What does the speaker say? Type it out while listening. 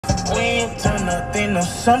Been on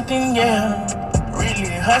something, yeah. Really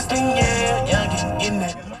hustling, yeah. Yeah, getting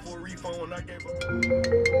that.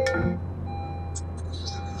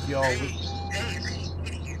 Yo, Hey,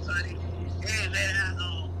 buddy. Hey, man,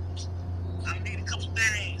 I need a couple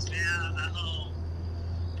things, man.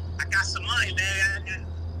 I got some money, man.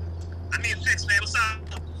 I need a fix, man. What's up?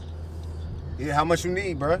 yeah, how much you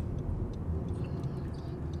need, bro? You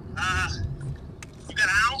got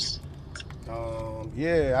an ounce?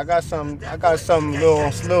 Yeah, I got some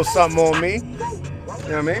little something on me. You know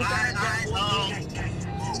what I mean?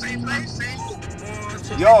 Same place, same.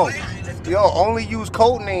 Yo, only use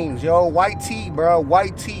code names, yo. White T, bro,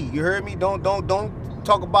 white T. You heard me? Don't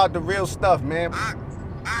talk about the real stuff, man. All right,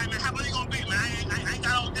 man. How about you gonna be, man? I ain't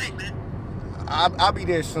got all day, man. I'll be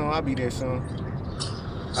there soon.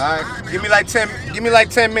 All right, give me like 10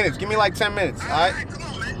 minutes. Give me like 10 minutes. All right. Come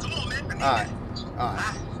on, man. All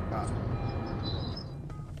right.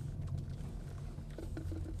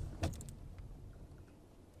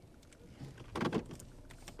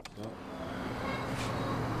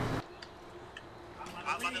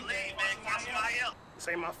 This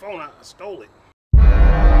ain't my phone. I stole it.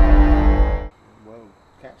 Well,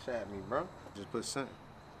 cash at me, bro. Just put something.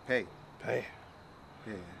 Pay. Pay.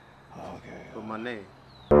 Yeah. Okay. Put my name.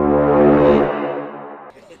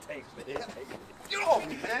 Thanks, man. Get off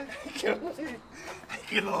me, man.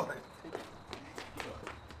 Get off.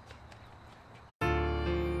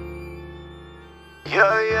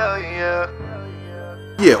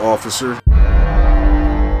 Yeah, officer.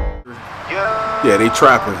 Yeah, they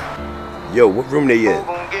trapping. Yo, what room they in?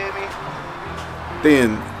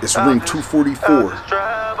 Then it's room 244.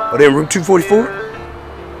 Oh, they in room 244?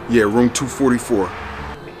 Yeah, room 244.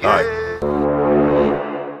 Alright.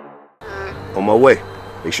 On my way.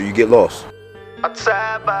 Make sure you get lost.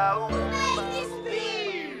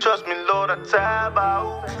 Trust me, Lord, I tap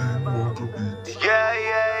out.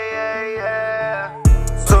 Yeah.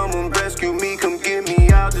 Someone rescue me, come get me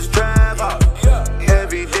out this trap house.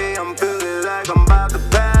 Every day I'm feeling like I'm about to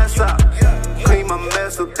pass out. Clean my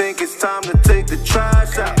mess, so think it's time to take the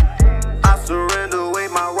trash out. I surrender away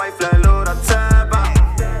my wife, like Lord, I tap out.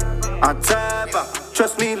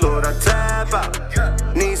 Trust me, Lord, I tap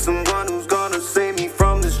out. Need someone who's gonna save me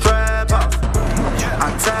from this trap house.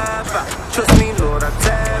 I tap out. Trust me, Lord, I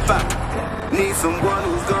tap out. Need someone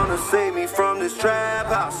who's gonna save me from this trap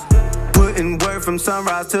house. Putting work from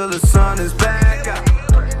sunrise till the sun is back out.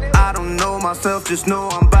 I don't know myself, just know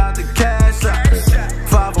I'm about to cash out.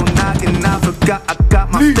 5-0 knocking, I forgot I got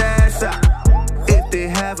my stash out. If they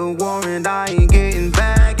have a warrant, I ain't getting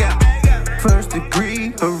back out. First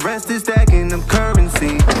degree, arrested, stacking up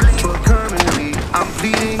currency. But currently, I'm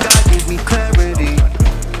bleeding, God gives me clarity.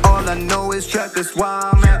 All I know is track, that's why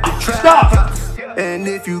I'm at the trap house. And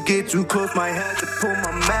if you get too close, might have to pull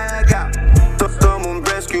my mag out. Someone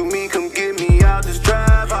rescue me, come get me out this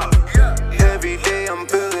trap house. Every day I'm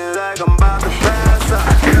feeling like I'm about to pass out.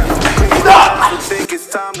 I think it's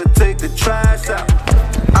time to take the trash out.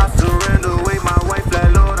 I surrender away my wife,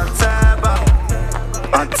 like Lord, I tap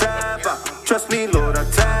out. Trust me, Lord, I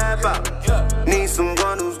tap out. Need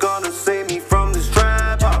someone who's gonna save me from this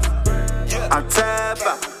trap house. I tap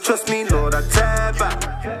out. Trust me, Lord, I tap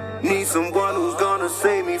out. Need someone who's gonna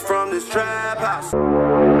save me from this trap house.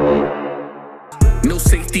 No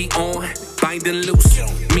safety on, binding loose.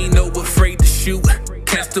 Me no afraid to shoot.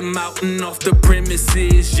 Cast them out and off the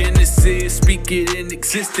premises. Genesis, speak it in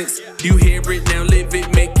existence. You hear it, now live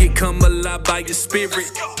it, make it come alive by your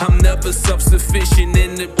spirit. I'm never self-sufficient,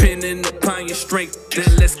 independent upon your strength.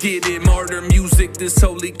 Then let's get it, martyr music, this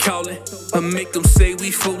holy calling. I make them say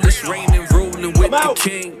we foolish, reigning, ruling with the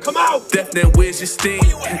king. Come out! Death, now where's your sting?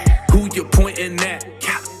 Who you pointing at?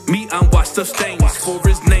 Me, I'm washed up stains for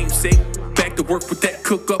his namesake. Back to work with that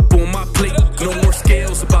cook up on my plate. No more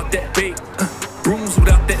scales about that bait. Brooms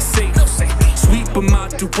without that safe. Sweep them out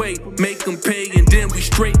the way, make them pay, and then we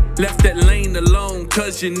straight. Left that lane alone,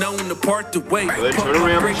 cause you known to part the way. Turn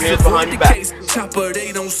around, put your hands behind your back. Chopper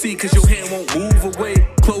they don't see, cause your hand won't move away.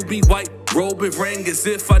 Clothes be white, robe and ring as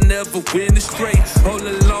if I never went astray. All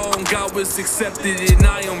along I was accepted and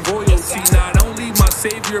I am royalty. Not only my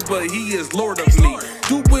savior, but he is Lord of me.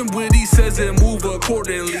 Doing what he says and move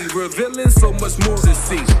accordingly. Revealing so much more to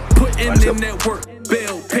see. Putting in that work,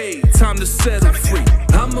 bail paid, time to set him free.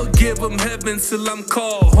 I'ma give him heaven till I'm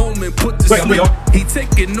called home and put to sleep. He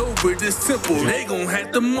taking over this temple, they gon'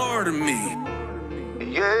 have to martyr me.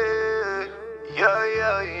 Yeah.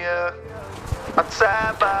 I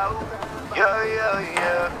tap out.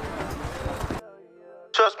 Yeah.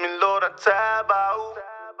 Trust me, Lord, I tap out.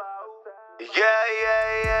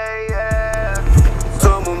 Yeah.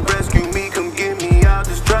 Someone rescue me, come get me out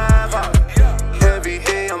this trap house.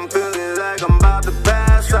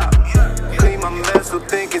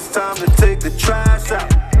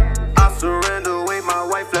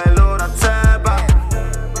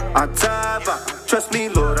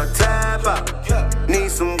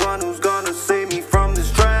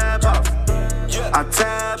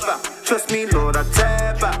 Trust me, Lord, I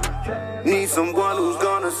tap out. Need someone who's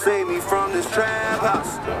gonna save me from this trap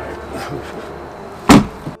house.